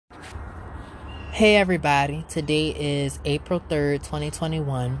Hey everybody, today is April 3rd,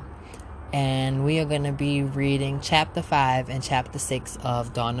 2021, and we are going to be reading Chapter 5 and Chapter 6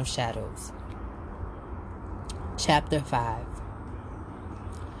 of Dawn of Shadows. Chapter 5.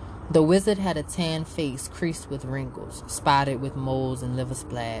 The wizard had a tan face creased with wrinkles, spotted with moles and liver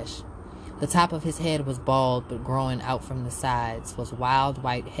splash. The top of his head was bald, but growing out from the sides was wild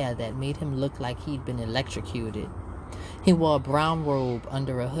white hair that made him look like he'd been electrocuted. He wore a brown robe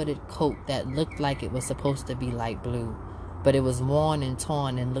under a hooded coat that looked like it was supposed to be light blue, but it was worn and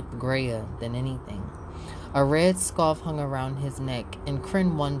torn and looked grayer than anything. A red scarf hung around his neck, and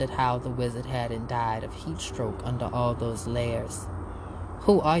Kren wondered how the wizard hadn't died of heat stroke under all those layers.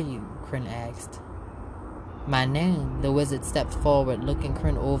 "Who are you?" Kren asked. "My name," the wizard stepped forward, looking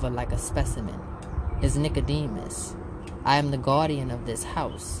Kren over like a specimen, "is Nicodemus. I am the guardian of this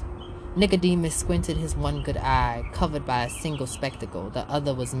house." Nicodemus squinted his one good eye, covered by a single spectacle. The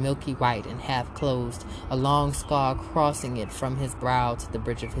other was milky white and half closed, a long scar crossing it from his brow to the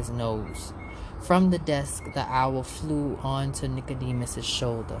bridge of his nose. From the desk, the owl flew onto Nicodemus's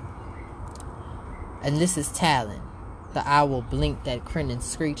shoulder. "And this is Talon." The owl blinked at Kren and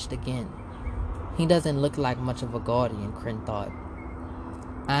screeched again. "He doesn't look like much of a guardian," Kren thought.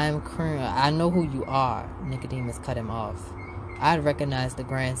 "I'm Kren. I know who you are," Nicodemus cut him off. "I'd recognize the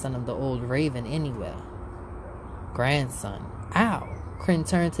grandson of the old raven anywhere." "Grandson? Ow!" Kren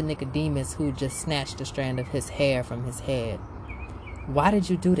turned to Nicodemus, who just snatched a strand of his hair from his head. "Why did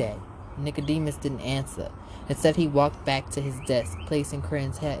you do that?" Nicodemus didn't answer. Instead, he walked back to his desk, placing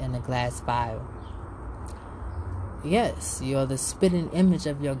Kren's hair in a glass vial. "Yes, you're the spitting image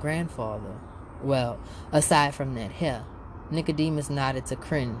of your grandfather. Well, aside from that hair." Nicodemus nodded to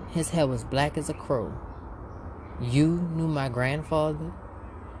Kren. His hair was black as a crow. "You knew my grandfather?"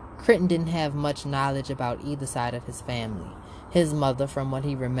 Kren didn't have much knowledge about either side of his family. His mother, from what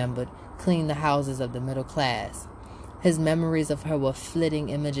he remembered, cleaned the houses of the middle class. His memories of her were flitting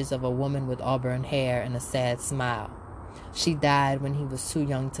images of a woman with auburn hair and a sad smile. She died when he was too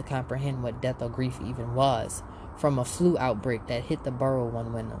young to comprehend what death or grief even was, from a flu outbreak that hit the borough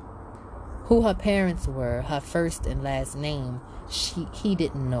one winter. Who her parents were, her first and last name, he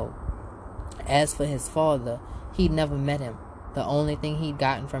didn't know. As for his father, he'd never met him. The only thing he'd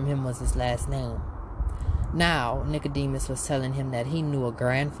gotten from him was his last name. Now, Nicodemus was telling him that he knew a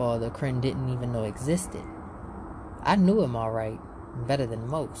grandfather Kren didn't even know existed. "I knew him all right, better than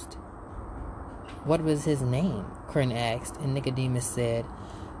most." "What was his name?" Kren asked, and Nicodemus said,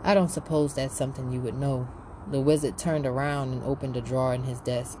 "I don't suppose that's something you would know." The wizard turned around and opened a drawer in his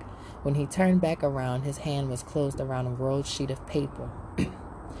desk. When he turned back around, his hand was closed around a rolled sheet of paper.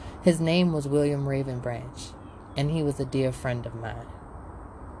 "His name was William Ravenbranch, and he was a dear friend of mine."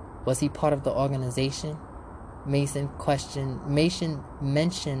 "Was he part of the organization?" Mason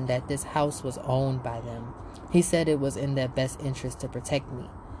mentioned that this house was owned by them. He said it was in their best interest to protect me.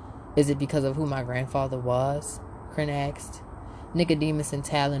 "Is it because of who my grandfather was?" Kren asked. Nicodemus and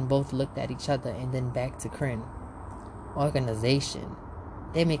Talon both looked at each other and then back to Kren. "Organization?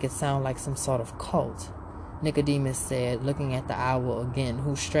 They make it sound like some sort of cult," Nicodemus said, looking at the owl again,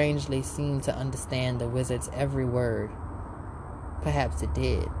 who strangely seemed to understand the wizard's every word. Perhaps it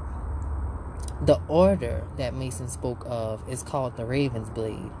did. "The order that Mason spoke of is called the Raven's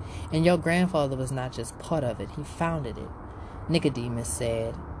Blade, and your grandfather was not just part of it, he founded it," Nicodemus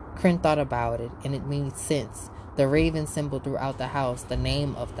said. Kren thought about it, and it made sense. The raven symbol throughout the house, the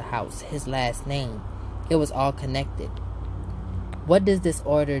name of the house, his last name. It was all connected. "What does this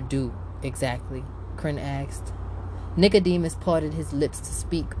order do, exactly?" Kren asked. Nicodemus parted his lips to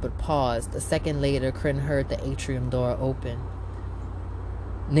speak, but paused. A second later, Kren heard the atrium door open.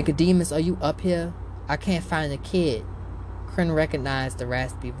 "Nicodemus, are you up here? I can't find the kid." Kren recognized the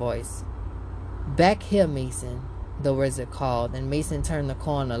raspy voice. "Back here, Mason," the wizard called, and Mason turned the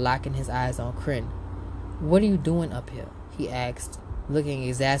corner, locking his eyes on Kren. "What are you doing up here?" he asked, looking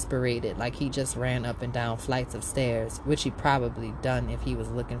exasperated, like he just ran up and down flights of stairs, which he'd probably done if he was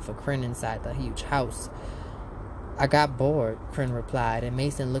looking for Kren inside the huge house. "I got bored," Kren replied, and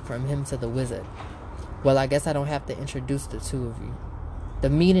Mason looked from him to the wizard. "Well, I guess I don't have to introduce the two of you. The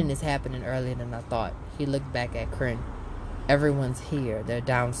meeting is happening earlier than I thought." He looked back at Kren. "Everyone's here. They're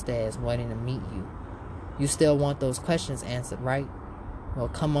downstairs waiting to meet you. You still want those questions answered, right? Well,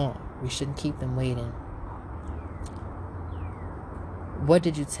 come on. We shouldn't keep them waiting." "What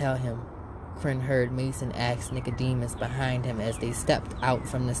did you tell him?" Kren heard Mason ask Nicodemus behind him as they stepped out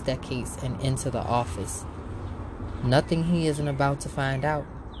from the staircase and into the office. "Nothing he isn't about to find out,"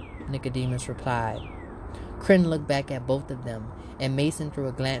 Nicodemus replied. Kren looked back at both of them, and Mason threw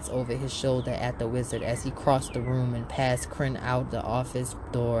a glance over his shoulder at the wizard as he crossed the room and passed Kren out the office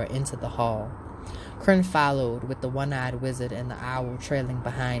door into the hall. Kren followed, with the one-eyed wizard and the owl trailing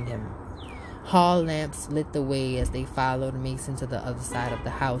behind him. Hall lamps lit the way as they followed Mason to the other side of the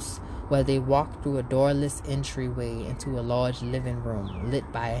house, where they walked through a doorless entryway into a large living room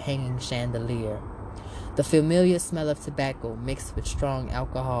lit by a hanging chandelier. The familiar smell of tobacco mixed with strong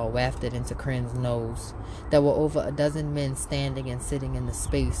alcohol wafted into Kren's nose. There were over a dozen men standing and sitting in the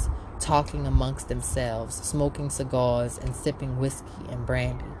space, talking amongst themselves, smoking cigars and sipping whiskey and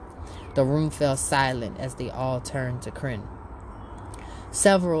brandy. The room fell silent as they all turned to Kren.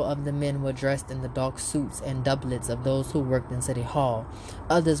 Several of the men were dressed in the dark suits and doublets of those who worked in City Hall.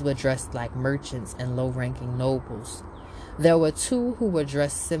 Others were dressed like merchants and low-ranking nobles. There were two who were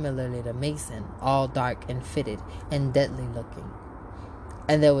dressed similarly to Mason, all dark and fitted and deadly looking.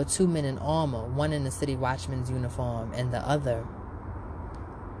 And there were two men in armor, one in the city watchman's uniform and the other.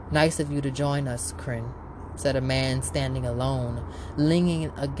 "Nice of you to join us, Kren," said a man standing alone,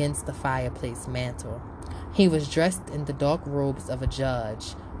 leaning against the fireplace mantel. He was dressed in the dark robes of a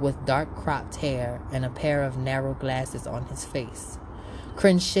judge, with dark cropped hair and a pair of narrow glasses on his face.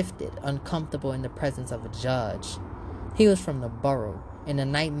 Kren shifted, uncomfortable in the presence of a judge. He was from the borough, and the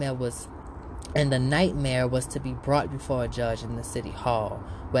nightmare was to be brought before a judge in the city hall,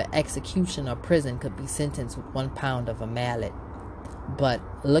 where execution or prison could be sentenced with 1 pound of a mallet. But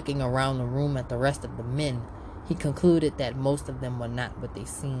looking around the room at the rest of the men, he concluded that most of them were not what they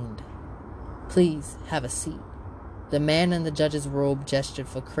seemed. "Please, have a seat." The man in the judge's robe gestured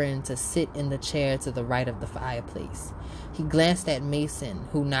for Kren to sit in the chair to the right of the fireplace. He glanced at Mason,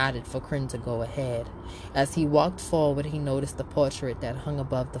 who nodded for Kren to go ahead. As he walked forward, he noticed the portrait that hung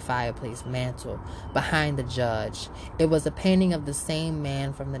above the fireplace mantel, behind the judge. It was a painting of the same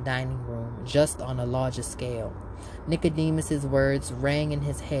man from the dining room, just on a larger scale. Nicodemus's words rang in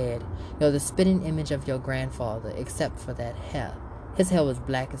his head. "You're the spitting image of your grandfather, except for that hair. His hair was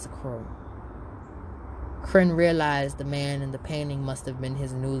black as a crow." Kren realized the man in the painting must have been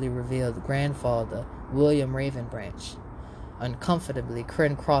his newly revealed grandfather, William Ravenbranch. Uncomfortably,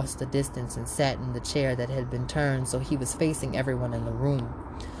 Kren crossed the distance and sat in the chair that had been turned so he was facing everyone in the room.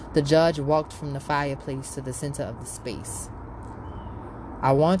 The judge walked from the fireplace to the center of the space.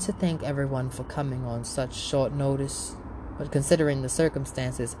 "I want to thank everyone for coming on such short notice, but considering the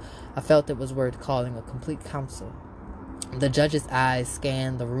circumstances, I felt it was worth calling a complete council." The judge's eyes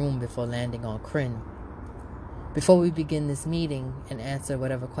scanned the room before landing on Kren. "Before we begin this meeting and answer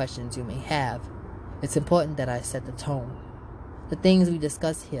whatever questions you may have, it's important that I set the tone. The things we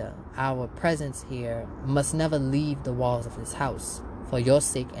discuss here, our presence here, must never leave the walls of this house, for your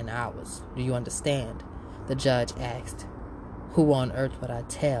sake and ours. Do you understand?" the judge asked. Who on earth would I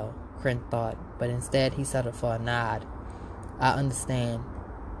tell? Kren thought, but instead he settled for a nod. "I understand."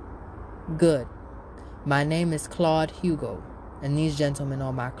 "Good. My name is Claude Hugo, and these gentlemen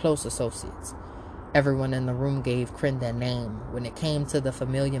are my close associates." Everyone in the room gave Kren their name. When it came to the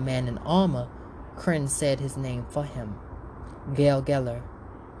familiar man in armor, Kren said his name for him. "Gale Geller,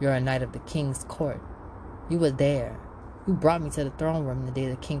 you're a knight of the king's court. You were there. You brought me to the throne room the day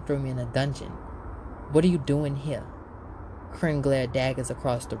the king threw me in a dungeon. What are you doing here?" Kren glared daggers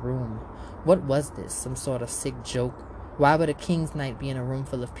across the room. What was this, some sort of sick joke? Why would a king's knight be in a room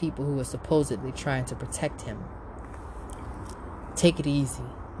full of people who were supposedly trying to protect him? "Take it easy,"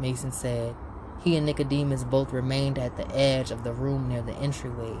 Mason said. He and Nicodemus both remained at the edge of the room near the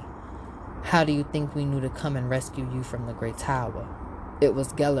entryway. "How do you think we knew to come and rescue you from the Great Tower? It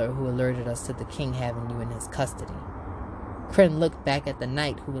was Geller who alerted us to the king having you in his custody." Kren looked back at the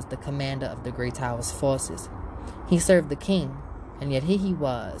knight who was the commander of the Great Tower's forces. He served the king, and yet here he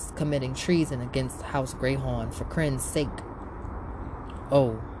was, committing treason against House Greyhorn for Kren's sake.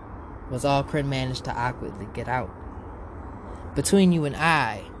 "Oh," was all Kren managed to awkwardly get out. "Between you and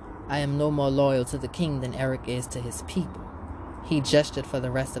I am no more loyal to the king than Eric is to his people." He gestured for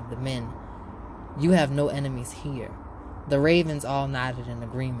the rest of the men. "You have no enemies here." The ravens all nodded in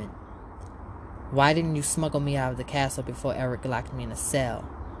agreement. "Why didn't you smuggle me out of the castle before Eric locked me in a cell?"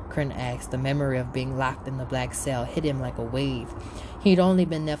 Kren asked. The memory of being locked in the black cell hit him like a wave. He'd only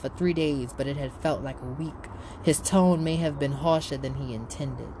been there for 3 days, but it had felt like a week. His tone may have been harsher than he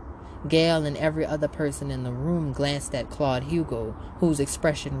intended. Gale and every other person in the room glanced at Claude Hugo, whose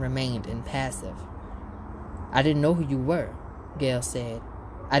expression remained impassive. "I didn't know who you were," Gale said.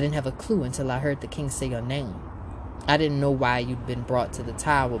 "I didn't have a clue until I heard the king say your name. I didn't know why you'd been brought to the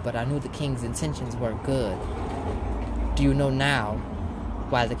tower, but I knew the king's intentions weren't good. Do you know now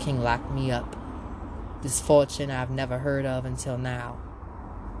why the king locked me up? This fortune I've never heard of until now."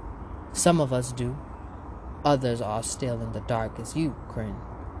 "Some of us do. Others are still in the dark as you, Kren.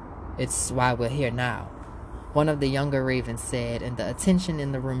 It's why we're here now." one of the younger ravens said, and the attention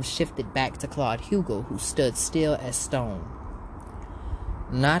in the room shifted back to Claude Hugo, who stood still as stone.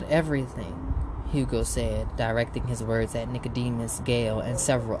 Not everything, Hugo said, directing his words at Nicodemus, Gale, and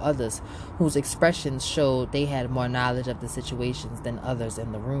several others, whose expressions showed they had more knowledge of the situations than others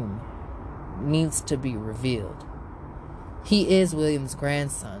in the room, needs to be revealed. He is William's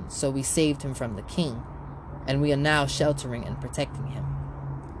grandson, so we saved him from the king, and we are now sheltering and protecting him.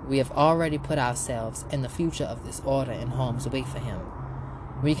 We have already put ourselves and the future of this order in harm's way for him.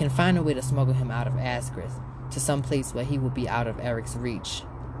 We can find a way to smuggle him out of Asquith to some place where he will be out of Eric's reach.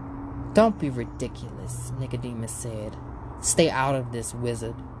 Don't be ridiculous, Nicodemus said. Stay out of this,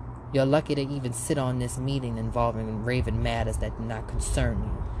 wizard. You're lucky to even sit on this meeting involving raven matters that do not concern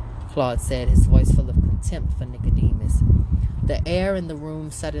you, Claude said, his voice full of contempt for Nicodemus. The air in the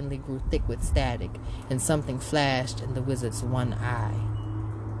room suddenly grew thick with static, and something flashed in the wizard's one eye.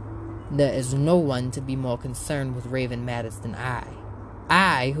 There is no one to be more concerned with raven matters than I.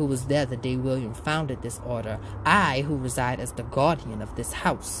 I, who was there the day William founded this order. I, who reside as the guardian of this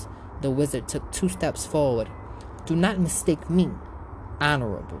house. The wizard took 2 steps forward. Do not mistake me,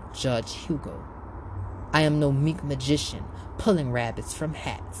 Honorable Judge Hugo. I am no meek magician pulling rabbits from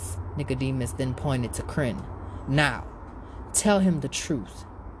hats. Nicodemus then pointed to Kren. Now, tell him the truth.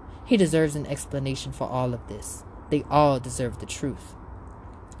 He deserves an explanation for all of this. They all deserve the truth.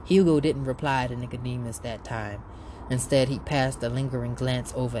 Hugo didn't reply to Nicodemus that time. Instead, he passed a lingering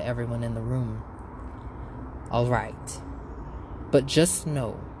glance over everyone in the room. All right. But just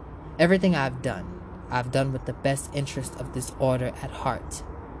know, everything I've done with the best interest of this order at heart.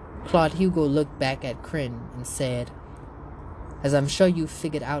 Claude Hugo looked back at Kren and said, as I'm sure you've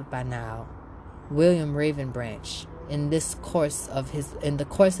figured out by now, William Ravenbranch, in the course of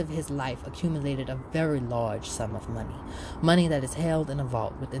his life, accumulated a very large sum of money that is held in a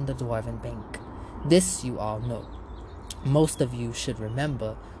vault within the Dwarven Bank. This you all know. Most of you should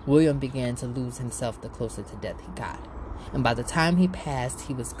remember, William began to lose himself the closer to death he got, and by the time he passed,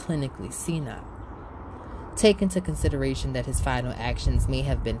 he was clinically senile. Take into consideration that his final actions may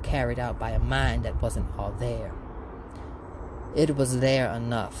have been carried out by a mind that wasn't all there. It was there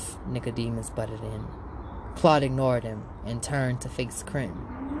enough, Nicodemus butted in. Claude ignored him and turned to face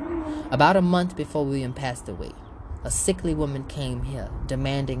Kren. About a month before William passed away, a sickly woman came here,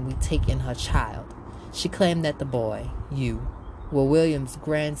 demanding we take in her child. She claimed that the boy, you, were William's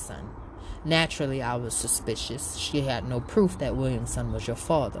grandson. Naturally, I was suspicious. She had no proof that William's son was your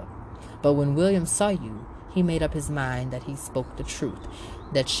father. But when William saw you, he made up his mind that she spoke the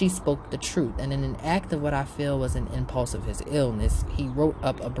truth, and in an act of what I feel was an impulse of his illness, he wrote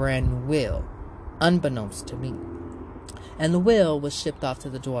up a brand new will, unbeknownst to me. And the will was shipped off to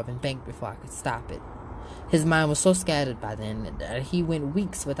the Dwarven Bank before I could stop it. His mind was so scattered by then that he went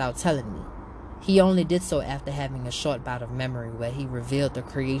weeks without telling me. He only did so after having a short bout of memory where he revealed the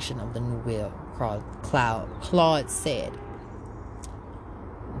creation of the new will, Claude said.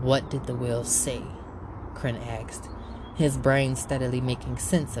 What did the will say? Kren asked, his brain steadily making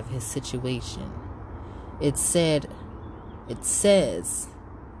sense of his situation. It says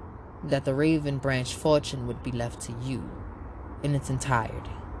that the Ravenbranch fortune would be left to you in its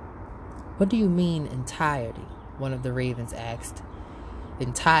entirety. What do you mean entirety? One of the ravens asked.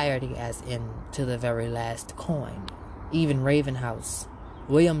 Entirety as in to the very last coin. Even Ravenhouse.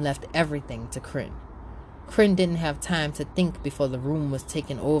 William left everything to Kren. Kren didn't have time to think before the room was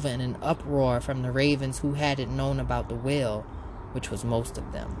taken over in an uproar from the ravens who hadn't known about the will, which was most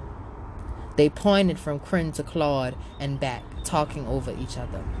of them. They pointed from Kren to Claude and back, talking over each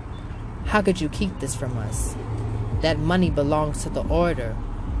other. How could you keep this from us? That money belongs to the order.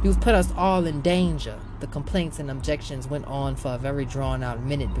 You've put us all in danger. The complaints and objections went on for a very drawn-out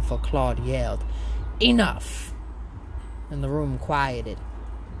minute before Claude yelled, Enough! And the room quieted.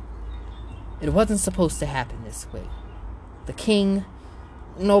 It wasn't supposed to happen this way. The king,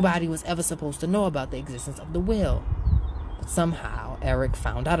 nobody was ever supposed to know about the existence of the will. But somehow, Eric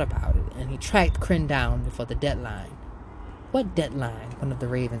found out about it, and he tracked Kren down before the deadline. What deadline? One of the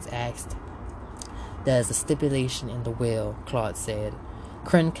ravens asked. There's a stipulation in the will, Claude said.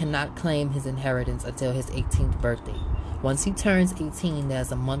 Kren cannot claim his inheritance until his 18th birthday. Once he turns 18,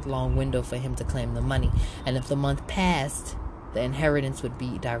 there's a month-long window for him to claim the money, and if the month passed, the inheritance would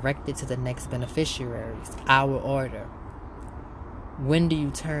be directed to the next beneficiaries, our order. When do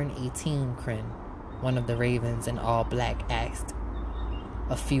you turn 18, Kren? One of the ravens in all black asked.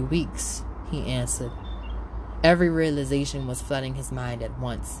 A few weeks, he answered. Every realization was flooding his mind at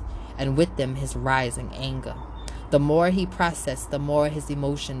once, and with them his rising anger. The more he processed, the more his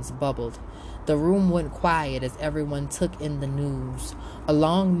emotions bubbled. The room went quiet as everyone took in the news. A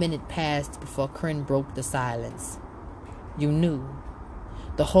long minute passed before Kren broke the silence. "You knew.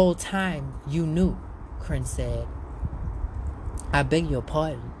 The whole time you knew," Kren said. "I beg your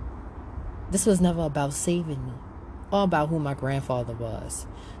pardon. This was never about saving me, or about who my grandfather was.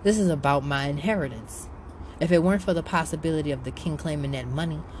 This is about my inheritance. If it weren't for the possibility of the king claiming that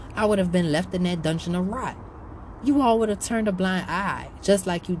money, I would have been left in that dungeon to rot. You all would have turned a blind eye, just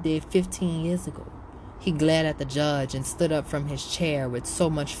like you did 15 years ago." He glared at the judge and stood up from his chair with so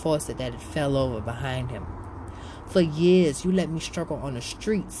much force that it fell over behind him. "For years, you let me struggle on the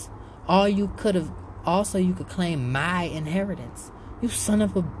streets. Also, you could claim my inheritance. You son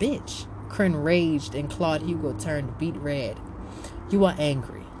of a bitch." Kren raged and Claude Hugo turned beet red. "You are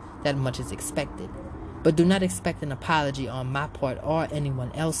angry. That much is expected. But do not expect an apology on my part or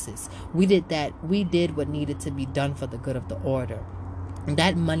anyone else's. We did what needed to be done for the good of the order.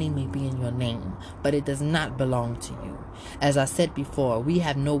 That money may be in your name, but it does not belong to you. As I said before, we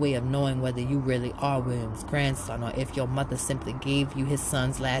have no way of knowing whether you really are William's grandson or if your mother simply gave you his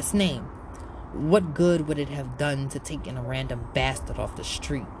son's last name. What good would it have done to take in a random bastard off the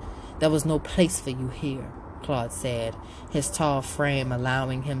street? There was no place for you here," Claude said, his tall frame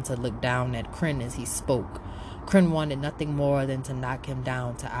allowing him to look down at Kren as he spoke. Kren wanted nothing more than to knock him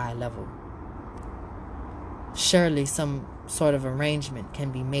down to eye level. "Surely some sort of arrangement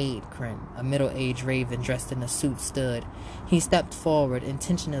can be made," Kren, a middle-aged raven dressed in a suit, stood. He stepped forward,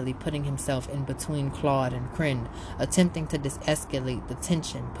 intentionally putting himself in between Claude and Kren, attempting to de-escalate the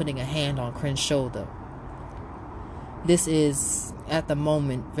tension, putting a hand on Kren's shoulder. "This is, at the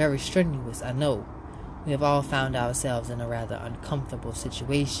moment, very strenuous, I know. We have all found ourselves in a rather uncomfortable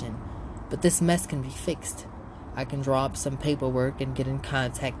situation, but this mess can be fixed. I can draw up some paperwork and get in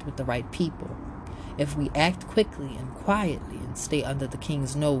contact with the right people. If we act quickly and quietly and stay under the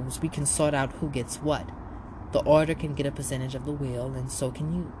king's nose, we can sort out who gets what. The order can get a percentage of the will, and so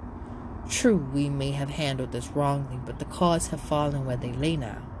can you. True, we may have handled this wrongly, but the cards have fallen where they lay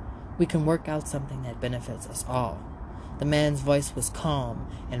now. We can work out something that benefits us all." The man's voice was calm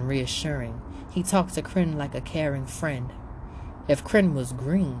and reassuring. He talked to Kren like a caring friend. If Kren was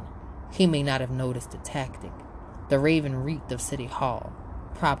green, he may not have noticed the tactic. The raven reeked of City Hall,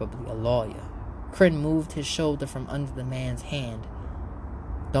 probably a lawyer. Kren moved his shoulder from under the man's hand.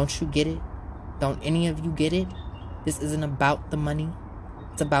 "Don't you get it? Don't any of you get it? This isn't about the money.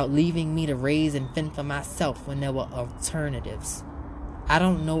 It's about leaving me to raise and fend for myself when there were alternatives. I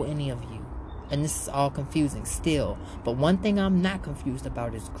don't know any of you, and this is all confusing still, but one thing I'm not confused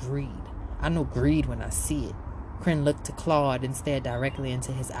about is greed. I know greed when I see it." Kren looked to Claude and stared directly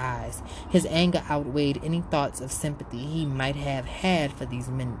into his eyes. His anger outweighed any thoughts of sympathy he might have had for these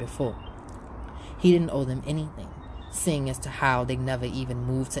men before. He didn't owe them anything, seeing as to how they never even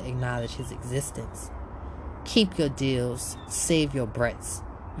moved to acknowledge his existence. "Keep your deals, save your breaths,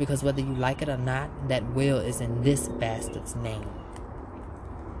 because whether you like it or not, that will is in this bastard's name."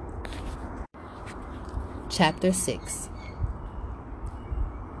 Chapter 6.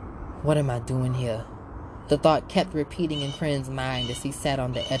 What am I doing here? The thought kept repeating in Kren's mind as he sat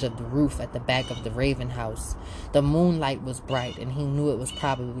on the edge of the roof at the back of the Raven house. The moonlight was bright, and he knew it was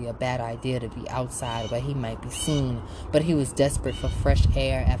probably a bad idea to be outside where he might be seen, but he was desperate for fresh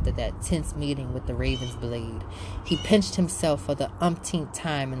air after that tense meeting with the Raven's blade. He pinched himself for the umpteenth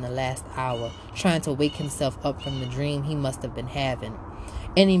time in the last hour, trying to wake himself up from the dream he must have been having.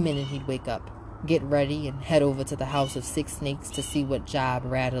 Any minute he'd wake up, get ready, and head over to the House of Six Snakes to see what job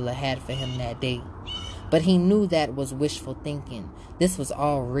Rattler had for him that day. But he knew that was wishful thinking. This was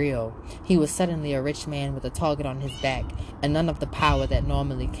all real. He was suddenly a rich man with a target on his back, and none of the power that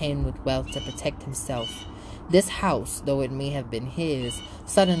normally came with wealth to protect himself. This house, though it may have been his,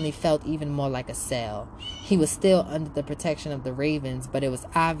 suddenly felt even more like a cell. He was still under the protection of the Ravens, but it was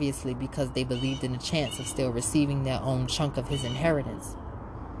obviously because they believed in the chance of still receiving their own chunk of his inheritance.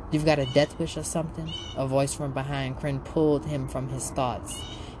 "You've got a death wish or something?" A voice from behind Kren pulled him from his thoughts.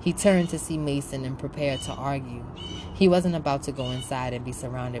 He turned to see Mason and prepared to argue. He wasn't about to go inside and be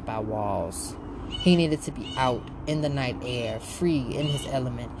surrounded by walls. He needed to be out, in the night air, free, in his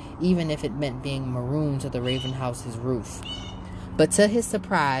element, even if it meant being marooned to the Raven House's roof. But to his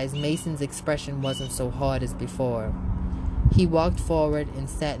surprise, Mason's expression wasn't so hard as before. He walked forward and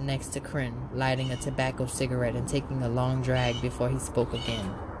sat next to Kren, lighting a tobacco cigarette and taking a long drag before he spoke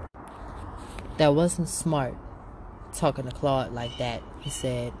again. "That wasn't smart, talking to Claude like that," he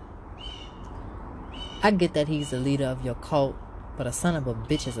said. "I get that he's the leader of your cult, but a son of a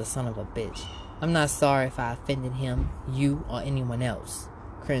bitch is a son of a bitch. I'm not sorry if I offended him, you, or anyone else,"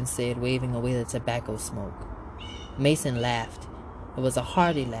 Kren said, waving away the tobacco smoke. Mason laughed. It was a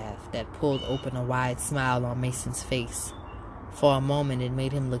hearty laugh that pulled open a wide smile on Mason's face. For a moment, it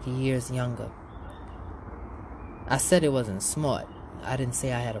made him look years younger. I said it wasn't smart. I didn't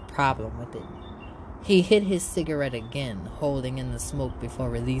say I had a problem with it. He hit his cigarette again, holding in the smoke before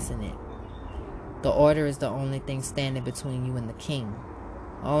releasing it. The order is the only thing standing between you and the king.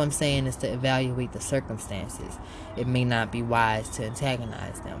 All I'm saying is to evaluate the circumstances. It may not be wise to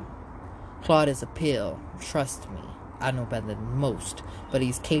antagonize them. Claude is a pill, trust me. I know better than most, but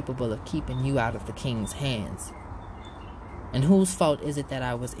he's capable of keeping you out of the king's hands. And whose fault is it that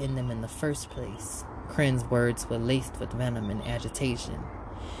I was in them in the first place? Kren's words were laced with venom and agitation.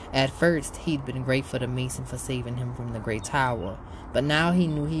 At first, he'd been grateful to Mason for saving him from the Great Tower, but now he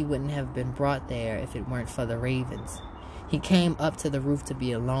knew he wouldn't have been brought there if it weren't for the ravens. He came up to the roof to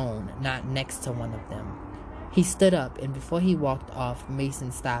be alone, not next to one of them. He stood up, and before he walked off,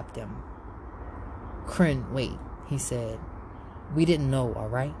 Mason stopped him. "Kren, wait," he said. "We didn't know, all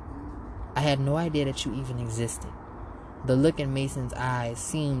right? I had no idea that you even existed." The look in Mason's eyes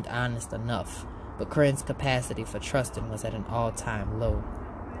seemed honest enough, but Kren's capacity for trusting was at an all-time low.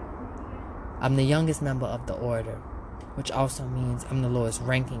 "I'm the youngest member of the order, which also means I'm the lowest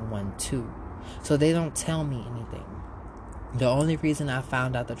ranking one too, so they don't tell me anything. The only reason I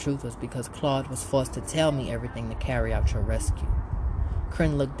found out the truth was because Claude was forced to tell me everything to carry out your rescue."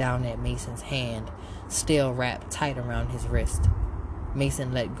 Kren looked down at Mason's hand, still wrapped tight around his wrist.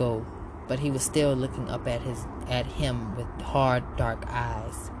 Mason let go, but he was still looking up at him with hard, dark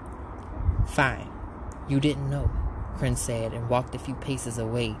eyes. "Fine, you didn't know," Kren said, and walked a few paces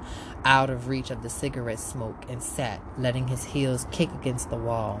away, out of reach of the cigarette smoke, and sat, letting his heels kick against the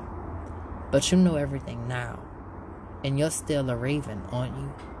wall. "But you know everything now. And you're still a raven, aren't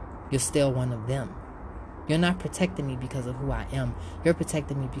you? You're still one of them. You're not protecting me because of who I am. You're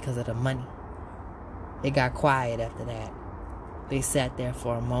protecting me because of the money." It got quiet after that. They sat there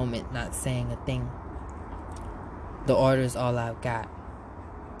for a moment, not saying a thing. "The order's all I've got.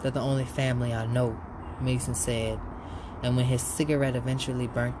 They're the only family I know," Mason said, and when his cigarette eventually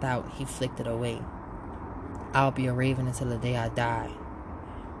burnt out, he flicked it away. "I'll be a raven until the day I die.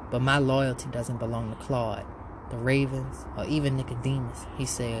 But my loyalty doesn't belong to Claude, the ravens, or even Nicodemus," he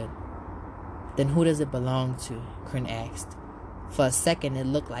said. "Then who does it belong to?" Kren asked. For a second, it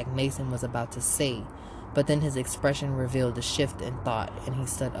looked like Mason was about to say, but then his expression revealed a shift in thought, and he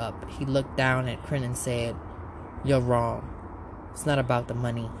stood up. He looked down at Kren and said, "You're wrong. It's not about the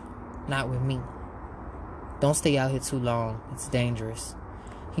money. Not with me. Don't stay out here too long. It's dangerous."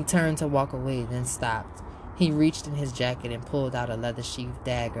 He turned to walk away, then stopped. He reached in his jacket and pulled out a leather-sheathed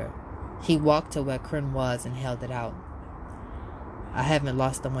dagger. He walked to where Kren was and held it out. "I haven't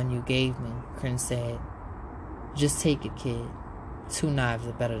lost the one you gave me," Kren said. "Just take it, kid. 2 knives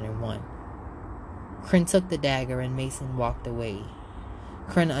are better than 1. Kren took the dagger and Mason walked away.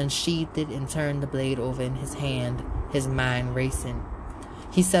 Kren unsheathed it and turned the blade over in his hand, his mind racing.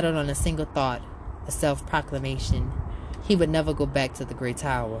 He settled on a single thought, a self-proclamation. He would never go back to the Great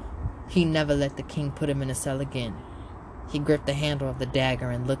Tower. He'd never let the king put him in a cell again. He gripped the handle of the dagger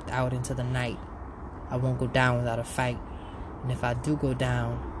and looked out into the night. "I won't go down without a fight. And if I do go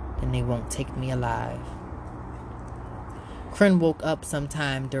down, then they won't take me alive." Kren woke up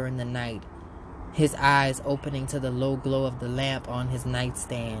sometime during the night, his eyes opening to the low glow of the lamp on his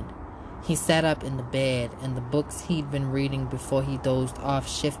nightstand. He sat up in the bed, and the books he'd been reading before he dozed off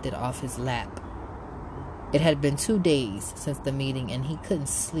shifted off his lap. It had been 2 days since the meeting, and he couldn't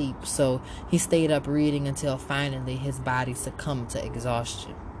sleep, so he stayed up reading until finally his body succumbed to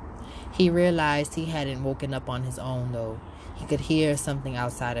exhaustion. He realized he hadn't woken up on his own, though. He could hear something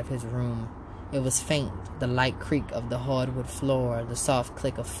outside of his room. It was faint, the light creak of the hardwood floor, the soft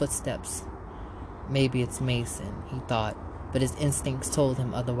click of footsteps. Maybe it's Mason, he thought, but his instincts told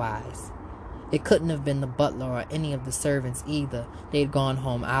him otherwise. It couldn't have been the butler or any of the servants either. They'd gone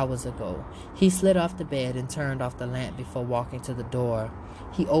home hours ago. He slid off the bed and turned off the lamp before walking to the door.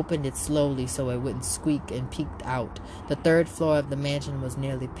 He opened it slowly so it wouldn't squeak and peeked out. The 3rd floor of the mansion was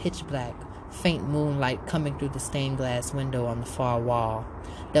nearly pitch black, faint moonlight coming through the stained glass window on the far wall.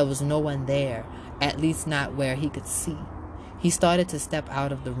 There was no one there, at least not where he could see. He started to step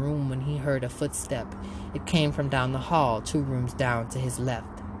out of the room when he heard a footstep. It came from down the hall, 2 rooms down to his left.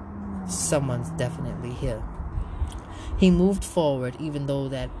 Someone's definitely here. He moved forward, even though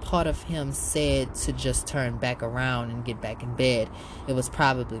that part of him said to just turn back around and get back in bed. It was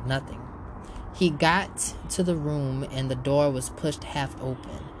probably nothing. He got to the room and the door was pushed half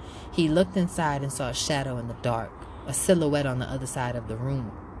open. He looked inside and saw a shadow in the dark, a silhouette on the other side of the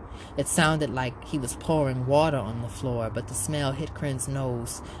room. It sounded like he was pouring water on the floor, but the smell hit Kren's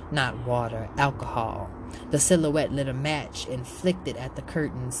nose. Not water, alcohol. The silhouette lit a match and flicked it at the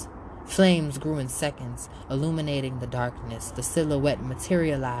curtains. Flames grew in seconds, illuminating the darkness. The silhouette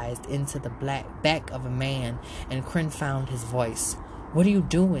materialized into the black back of a man, and Kren found his voice. "What are you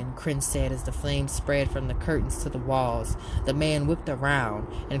doing?" Kren said as the flames spread from the curtains to the walls. The man whipped around,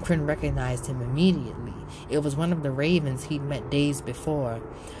 and Kren recognized him immediately. It was one of the ravens he'd met days before.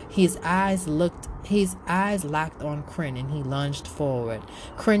 His eyes locked on Kren, and he lunged forward.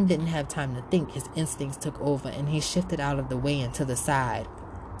 Kren didn't have time to think. His instincts took over, and he shifted out of the way and to the side.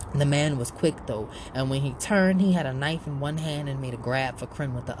 The man was quick, though, and when he turned, he had a knife in one hand and made a grab for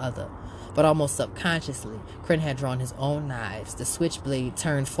Kren with the other. But almost subconsciously, Kren had drawn his own knives. The switchblade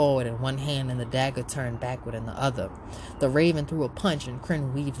turned forward in one hand and the dagger turned backward in the other. The raven threw a punch and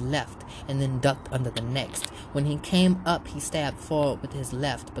Kren weaved left and then ducked under the next. When he came up, he stabbed forward with his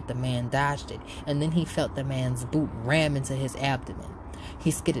left, but the man dodged it, and then he felt the man's boot ram into his abdomen.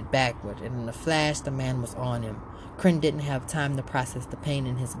 He skidded backward, and in a flash, the man was on him. Kren didn't have time to process the pain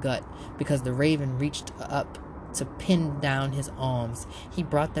in his gut because the raven reached up to pin down his arms. He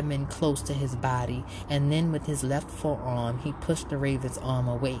brought them in close to his body, and then with his left forearm, he pushed the raven's arm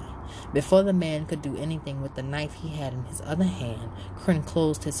away. Before the man could do anything with the knife he had in his other hand, Kren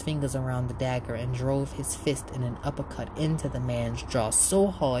closed his fingers around the dagger and drove his fist in an uppercut into the man's jaw so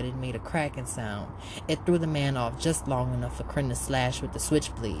hard it made a cracking sound. It threw the man off just long enough for Kren to slash with the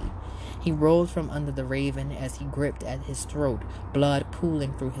switchblade. He rolled from under the raven as he gripped at his throat, blood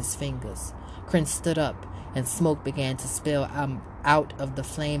pooling through his fingers. Kren stood up, and smoke began to spill out of the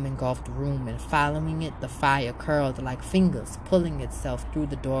flame-engulfed room, and following it, the fire curled like fingers, pulling itself through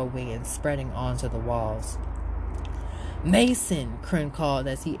the doorway and spreading onto the walls. "Mason!" Kren called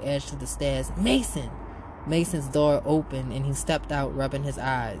as he edged to the stairs. "Mason!" Mason's door opened, and he stepped out, rubbing his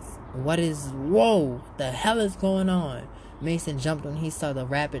eyes. Whoa! The hell is going on? Mason jumped when he saw the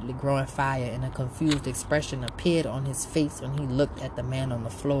rapidly growing fire, and a confused expression appeared on his face when he looked at the man on the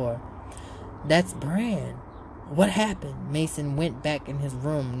floor. "That's Bran. What happened?" Mason went back in his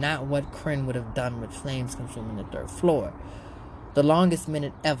room, not what Kren would have done with flames consuming the third floor. The longest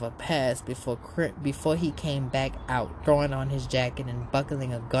minute ever passed before he came back out, throwing on his jacket and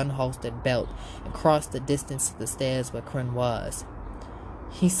buckling a gun-holstered belt, and crossed the distance to the stairs where Kren was.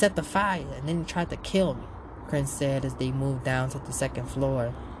 "He set the fire, and then he tried to kill me," Kren said as they moved down to the second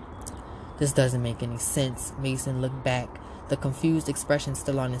floor. "This doesn't make any sense." Mason looked back, the confused expression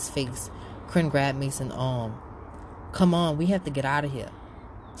still on his face. Kren grabbed Mason's arm. "Come on, we have to get out of here."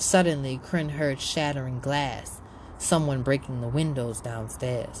 Suddenly, Kren heard shattering glass, someone breaking the windows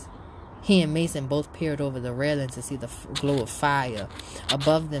downstairs. He and Mason both peered over the railing to see the glow of fire.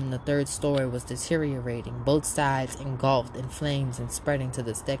 Above them, the third story was deteriorating, both sides engulfed in flames and spreading to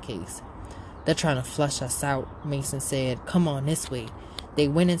the staircase. "They're trying to flush us out," Mason said. "Come on, this way." They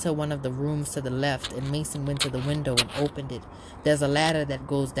went into one of the rooms to the left, and Mason went to the window and opened it. "There's a ladder that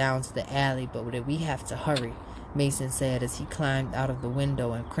goes down to the alley, but we have to hurry," Mason said as he climbed out of the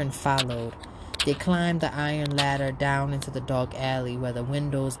window, and Kren followed. They climbed the iron ladder down into the dark alley where the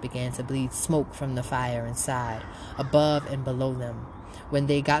windows began to bleed smoke from the fire inside, above and below them. When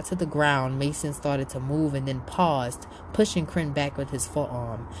they got to the ground, Mason started to move and then paused, pushing Kren back with his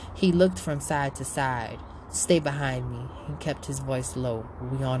forearm. He looked from side to side. "Stay behind me," he kept his voice low.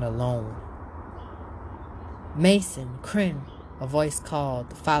 "We aren't alone." "Mason, Kren," a voice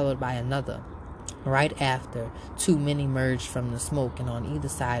called, followed by another. Right after, two men emerged from the smoke and on either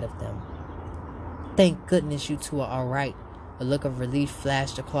side of them. "Thank goodness you two are all right." A look of relief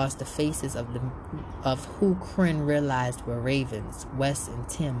flashed across the faces of who Kren realized were ravens, Wes and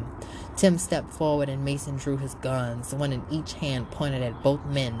Tim. Tim stepped forward and Mason drew his guns, one in each hand pointed at both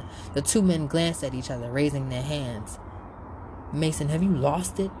men. The two men glanced at each other, raising their hands. "Mason, have you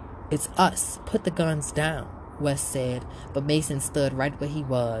lost it?" "It's us. Put the guns down," Wes said, but Mason stood right where he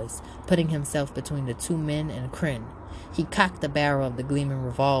was, putting himself between the two men and Kren. He cocked the barrel of the gleaming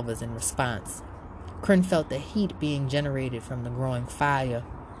revolvers in response. Kren felt the heat being generated from the growing fire.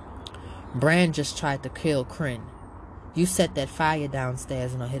 "Bran just tried to kill Kren. You set that fire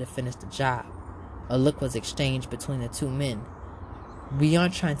downstairs and I'm here to finish the job." A look was exchanged between the two men. "We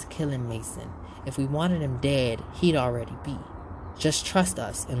aren't trying to kill him, Mason. If we wanted him dead, he'd already be. Just trust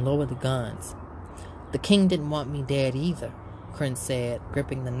us and lower the guns." "The king didn't want me dead either," Kren said,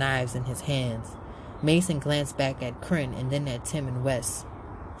 gripping the knives in his hands. Mason glanced back at Kren and then at Tim and Wes.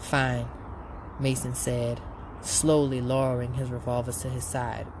 "Fine," Mason said, slowly lowering his revolvers to his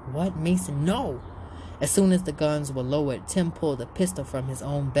side. "What, Mason? No!" As soon as the guns were lowered, Tim pulled a pistol from his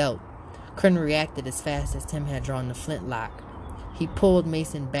own belt. Kren reacted as fast as Tim had drawn the flintlock. He pulled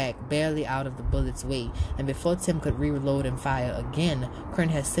Mason back, barely out of the bullet's way, and before Tim could reload and fire again, Kren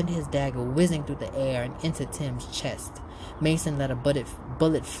had sent his dagger whizzing through the air and into Tim's chest. Mason let a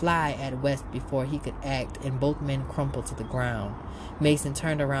bullet fly at West before he could act, and both men crumpled to the ground. Mason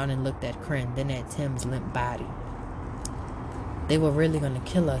turned around and looked at Kren, then at Tim's limp body. "They were really going to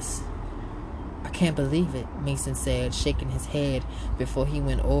kill us." "I can't believe it," Mason said, shaking his head before he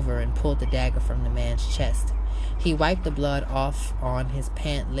went over and pulled the dagger from the man's chest. He wiped the blood off on his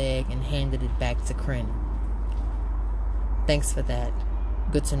pant leg and handed it back to Kren. "Thanks for that.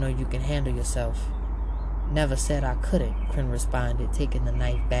 Good to know you can handle yourself." "Never said I couldn't," Kren responded, taking the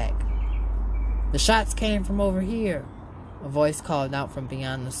knife back. "The shots came from over here," a voice called out from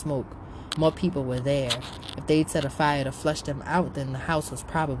beyond the smoke. More people were there. If they'd set a fire to flush them out, then the house was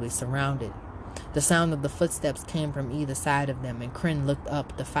probably surrounded. The sound of the footsteps came from either side of them, and Kren looked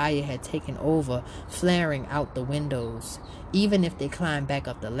up. The fire had taken over, flaring out the windows. Even if they climbed back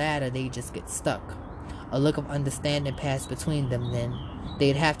up the ladder, they'd just get stuck. A look of understanding passed between them then.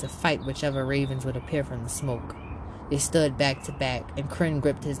 They'd have to fight whichever ravens would appear from the smoke. They stood back to back, and Kren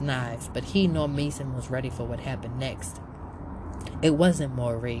gripped his knives, but he nor Mason was ready for what happened next. It wasn't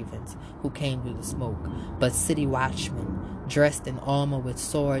more ravens who came through the smoke, but city watchmen, dressed in armor with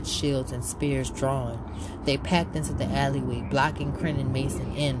swords, shields, and spears drawn. They packed into the alleyway, blocking Kren and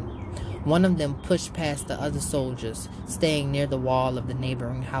Mason in. One of them pushed past the other soldiers, staying near the wall of the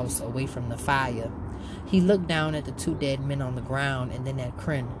neighboring house away from the fire. He looked down at the two dead men on the ground and then at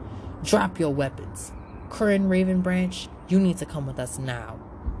Kren. "Drop your weapons. Kren Ravenbranch, you need to come with us now."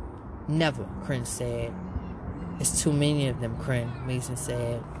 "Never," Kren said. "It's too many of them, Kren," Mason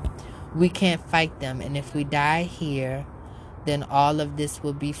said. "We can't fight them, and if we die here, then all of this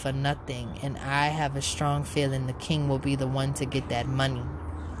will be for nothing, and I have a strong feeling the king will be the one to get that money."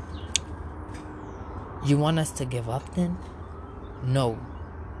 "You want us to give up then?" "No,"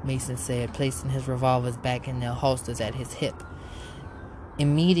 Mason said, placing his revolvers back in their holsters at his hip.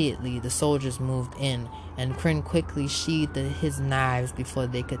 Immediately, the soldiers moved in, and Kren quickly sheathed his knives before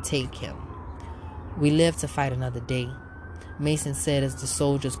they could take him. "We live to fight another day," Mason said as the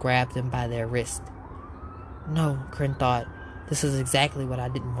soldiers grabbed him by their wrist. "No," Kren thought. "This is exactly what I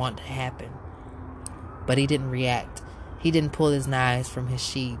didn't want to happen." But he didn't react. He didn't pull his knives from his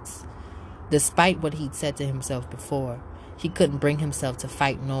sheaths. Despite what he'd said to himself before, he couldn't bring himself to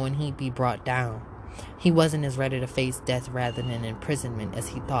fight knowing he'd be brought down. He wasn't as ready to face death rather than imprisonment as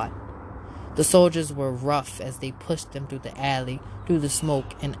he thought. The soldiers were rough as they pushed them through the alley, through the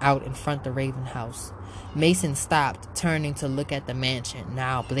smoke, and out in front of the Raven house. Mason stopped, turning to look at the mansion,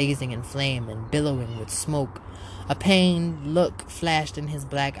 now blazing in flame and billowing with smoke. A pained look flashed in his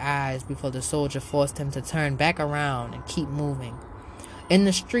black eyes before the soldier forced him to turn back around and keep moving. In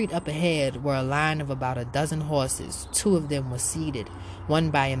the street up ahead were a line of about a dozen horses. Two of them were seated, one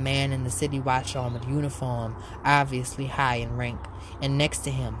by a man in the city watch armored uniform, obviously high in rank, and next to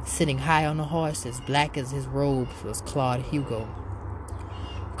him, sitting high on the horse, as black as his robes, was Claude Hugo.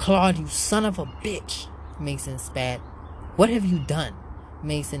 "Claude, you son of a bitch," Mason spat. "What have you done?"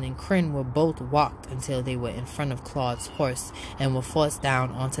 Mason and Kren were both walked until they were in front of Claude's horse and were forced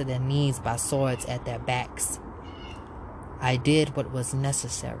down onto their knees by swords at their backs. "I did what was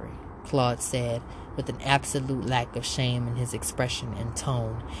necessary," Claude said, with an absolute lack of shame in his expression and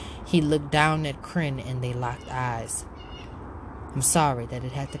tone. He looked down at Kren and they locked eyes. "I'm sorry that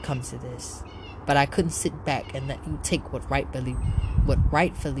it had to come to this, but I couldn't sit back and let you take what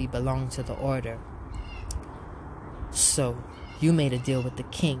rightfully belonged to the order." "So, you made a deal with the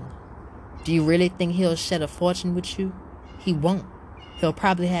king. Do you really think he'll shed a fortune with you?" "He won't. He'll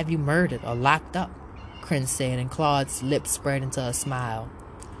probably have you murdered or locked up," Kren said, and Claude's lips spread into a smile.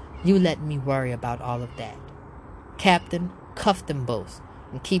 "You let me worry about all of that. Captain, cuff them both,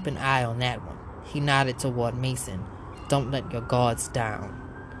 and keep an eye on that one." He nodded toward Mason. "Don't let your guards down."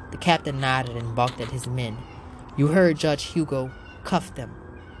 The captain nodded and barked at his men. "You heard Judge Hugo. Cuff them."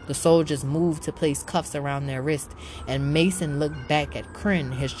 The soldiers moved to place cuffs around their wrists, and Mason looked back at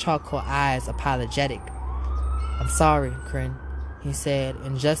Kren, his charcoal eyes apologetic. "I'm sorry, Kren," he said,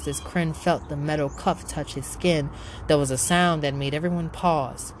 and just as Kren felt the metal cuff touch his skin, there was a sound that made everyone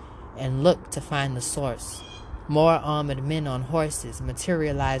pause and look to find the source. More armored men on horses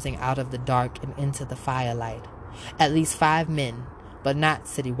materializing out of the dark and into the firelight. At least 5 men, but not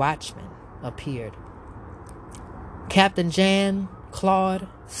city watchmen, appeared. "Captain Jan, Claude,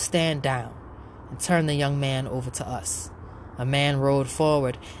 stand down and turn the young man over to us." A man rode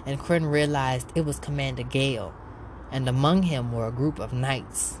forward, and Kren realized it was Commander Gale, and among him were a group of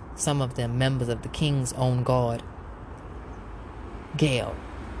knights, some of them members of the king's own guard. "Gale,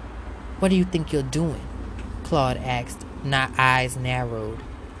 what do you think you're doing?" Claude asked, not eyes narrowed.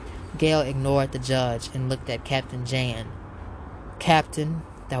 Gale ignored the judge and looked at Captain Jan. "Captain,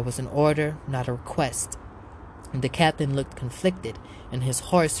 that was an order, not a request." The captain looked conflicted, and his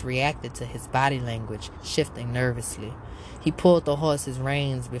horse reacted to his body language, shifting nervously. He pulled the horse's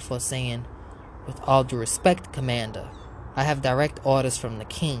reins before saying, "With all due respect, Commander, I have direct orders from the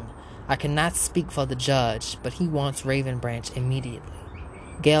king. I cannot speak for the judge, but he wants Raven Branch immediately."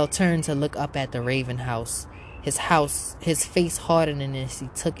 Gale turned to look up at the Raven house, his face hardening as he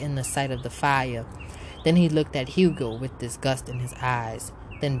took in the sight of the fire. Then he looked at Hugo with disgust in his eyes,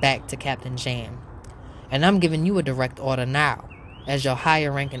 then back to Captain Jan. "And I'm giving you a direct order now. As your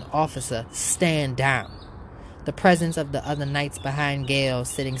higher-ranking officer, stand down." The presence of the other knights behind Gale,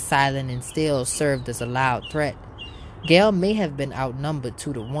 sitting silent and still, served as a loud threat. Gale may have been outnumbered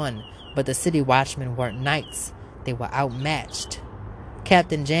 2-1, but the city watchmen weren't knights. They were outmatched.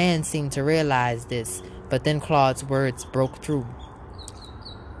 Captain Jan seemed to realize this, but then Claude's words broke through.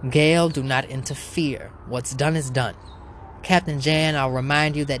 "Gale, do not interfere. What's done is done. Captain Jan, I'll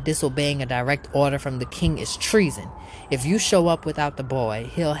remind you that disobeying a direct order from the king is treason. If you show up without the boy,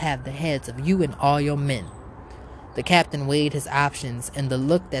 he'll have the heads of you and all your men." The captain weighed his options, and the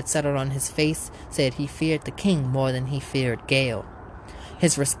look that settled on his face said he feared the king more than he feared Gale.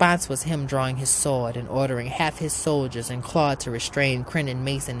 His response was him drawing his sword and ordering half his soldiers and Claude to restrain Kren and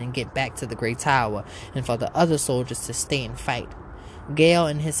Mason and get back to the Great Tower, and for the other soldiers to stay and fight. Gale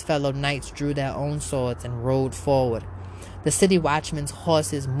and his fellow knights drew their own swords and rode forward. The city watchmen's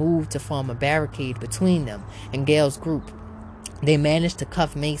horses moved to form a barricade between them and Gale's group. They managed to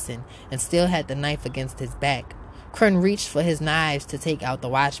cuff Mason and still had the knife against his back. Kren reached for his knives to take out the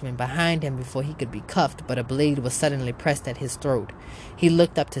watchman behind him before he could be cuffed, but a blade was suddenly pressed at his throat. He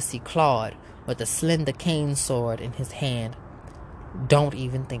looked up to see Claude with a slender cane sword in his hand. "Don't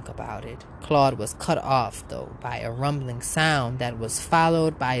even think about it." Claude was cut off, though, by a rumbling sound that was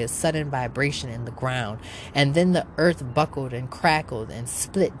followed by a sudden vibration in the ground, and then the earth buckled and crackled and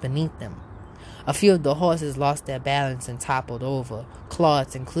split beneath them. A few of the horses lost their balance and toppled over,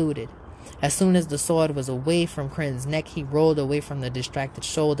 Claude's included. As soon as the sword was away from Kren's neck, he rolled away from the distracted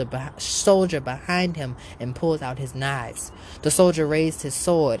soldier behind him and pulled out his knives. The soldier raised his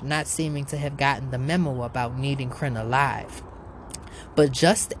sword, not seeming to have gotten the memo about needing Kren alive. But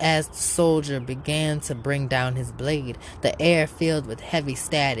just as the soldier began to bring down his blade, the air filled with heavy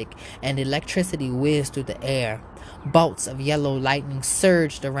static, and electricity whizzed through the air. Bolts of yellow lightning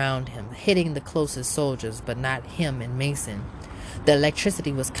surged around him, hitting the closest soldiers, but not him and Mason. The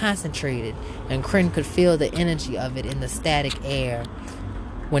electricity was concentrated, and Kren could feel the energy of it in the static air.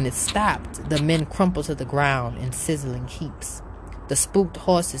 When it stopped, the men crumpled to the ground in sizzling heaps. The spooked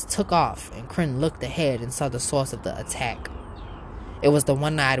horses took off, and Kren looked ahead and saw the source of the attack. It was the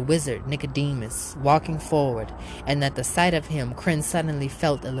one-eyed wizard, Nicodemus, walking forward, and at the sight of him, Kren suddenly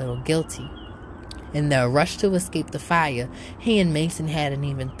felt a little guilty. In their rush to escape the fire, he and Mason hadn't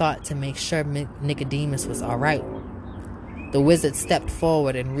even thought to make sure Nicodemus was all right. The wizard stepped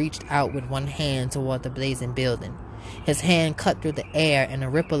forward and reached out with one hand toward the blazing building. His hand cut through the air, and a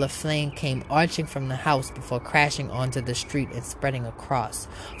ripple of flame came arching from the house before crashing onto the street and spreading across,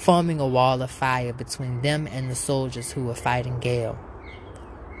 forming a wall of fire between them and the soldiers who were fighting Gale.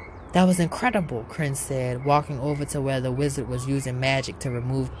 "That was incredible," Kren said, walking over to where the wizard was using magic to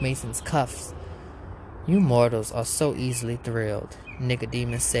remove Mason's cuffs. "You mortals are so easily thrilled,"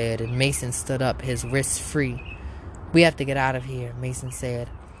 Nicodemus said, and Mason stood up, his wrists free. "We have to get out of here," Mason said.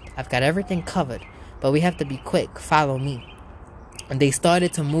 "I've got everything covered, but we have to be quick. Follow me." And they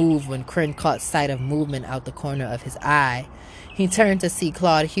started to move when Kren caught sight of movement out the corner of his eye. He turned to see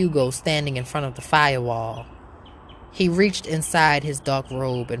Claude Hugo standing in front of the firewall. He reached inside his dark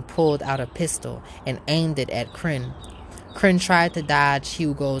robe and pulled out a pistol and aimed it at Kren. Kren tried to dodge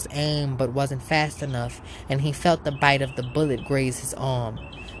Hugo's aim but wasn't fast enough, and he felt the bite of the bullet graze his arm.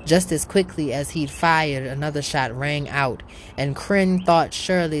 Just as quickly as he'd fired, another shot rang out, and Kren thought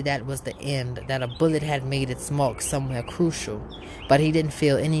surely that was the end, that a bullet had made its mark somewhere crucial. But he didn't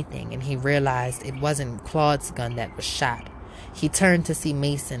feel anything, and he realized it wasn't Claude's gun that was shot. He turned to see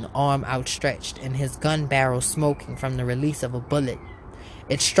Mason, arm outstretched, and his gun barrel smoking from the release of a bullet.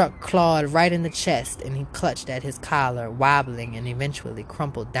 It struck Claude right in the chest, and he clutched at his collar, wobbling, and eventually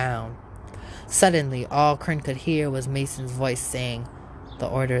crumpled down. Suddenly, all Kren could hear was Mason's voice saying, "The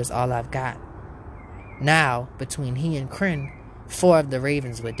order is all I've got." Now, between he and Kren, 4 of the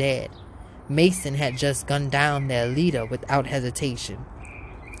Ravens were dead. Mason had just gunned down their leader without hesitation.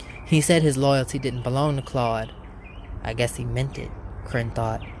 He said his loyalty didn't belong to Claude. I guess he meant it, Kren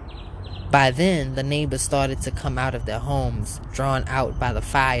thought. By then, the neighbors started to come out of their homes, drawn out by the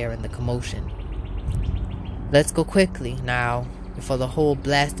fire and the commotion. Let's go quickly now, before the whole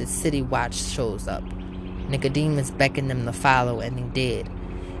blasted city watch shows up. Nicodemus beckoned them to follow, and they did.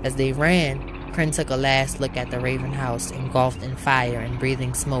 As they ran, Kren took a last look at the Raven house, engulfed in fire and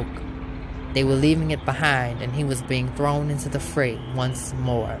breathing smoke. They were leaving it behind, and he was being thrown into the fray once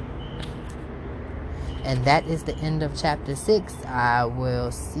more. And that is the end of chapter 6. I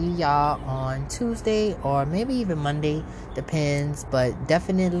will see y'all on Tuesday or maybe even Monday, depends, but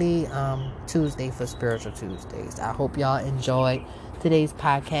definitely Tuesday for Spiritual Tuesdays. I hope y'all enjoyed today's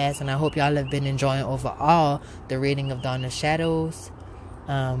podcast, and I hope y'all have been enjoying overall the reading of Dawn of Shadows.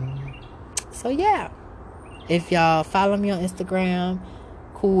 So yeah, if y'all follow me on Instagram,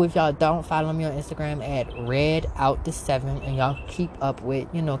 cool. If y'all don't, follow me on Instagram at redout7, and y'all keep up with,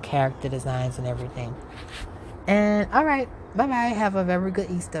 character designs and everything. And all right, bye bye. Have a very good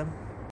Easter.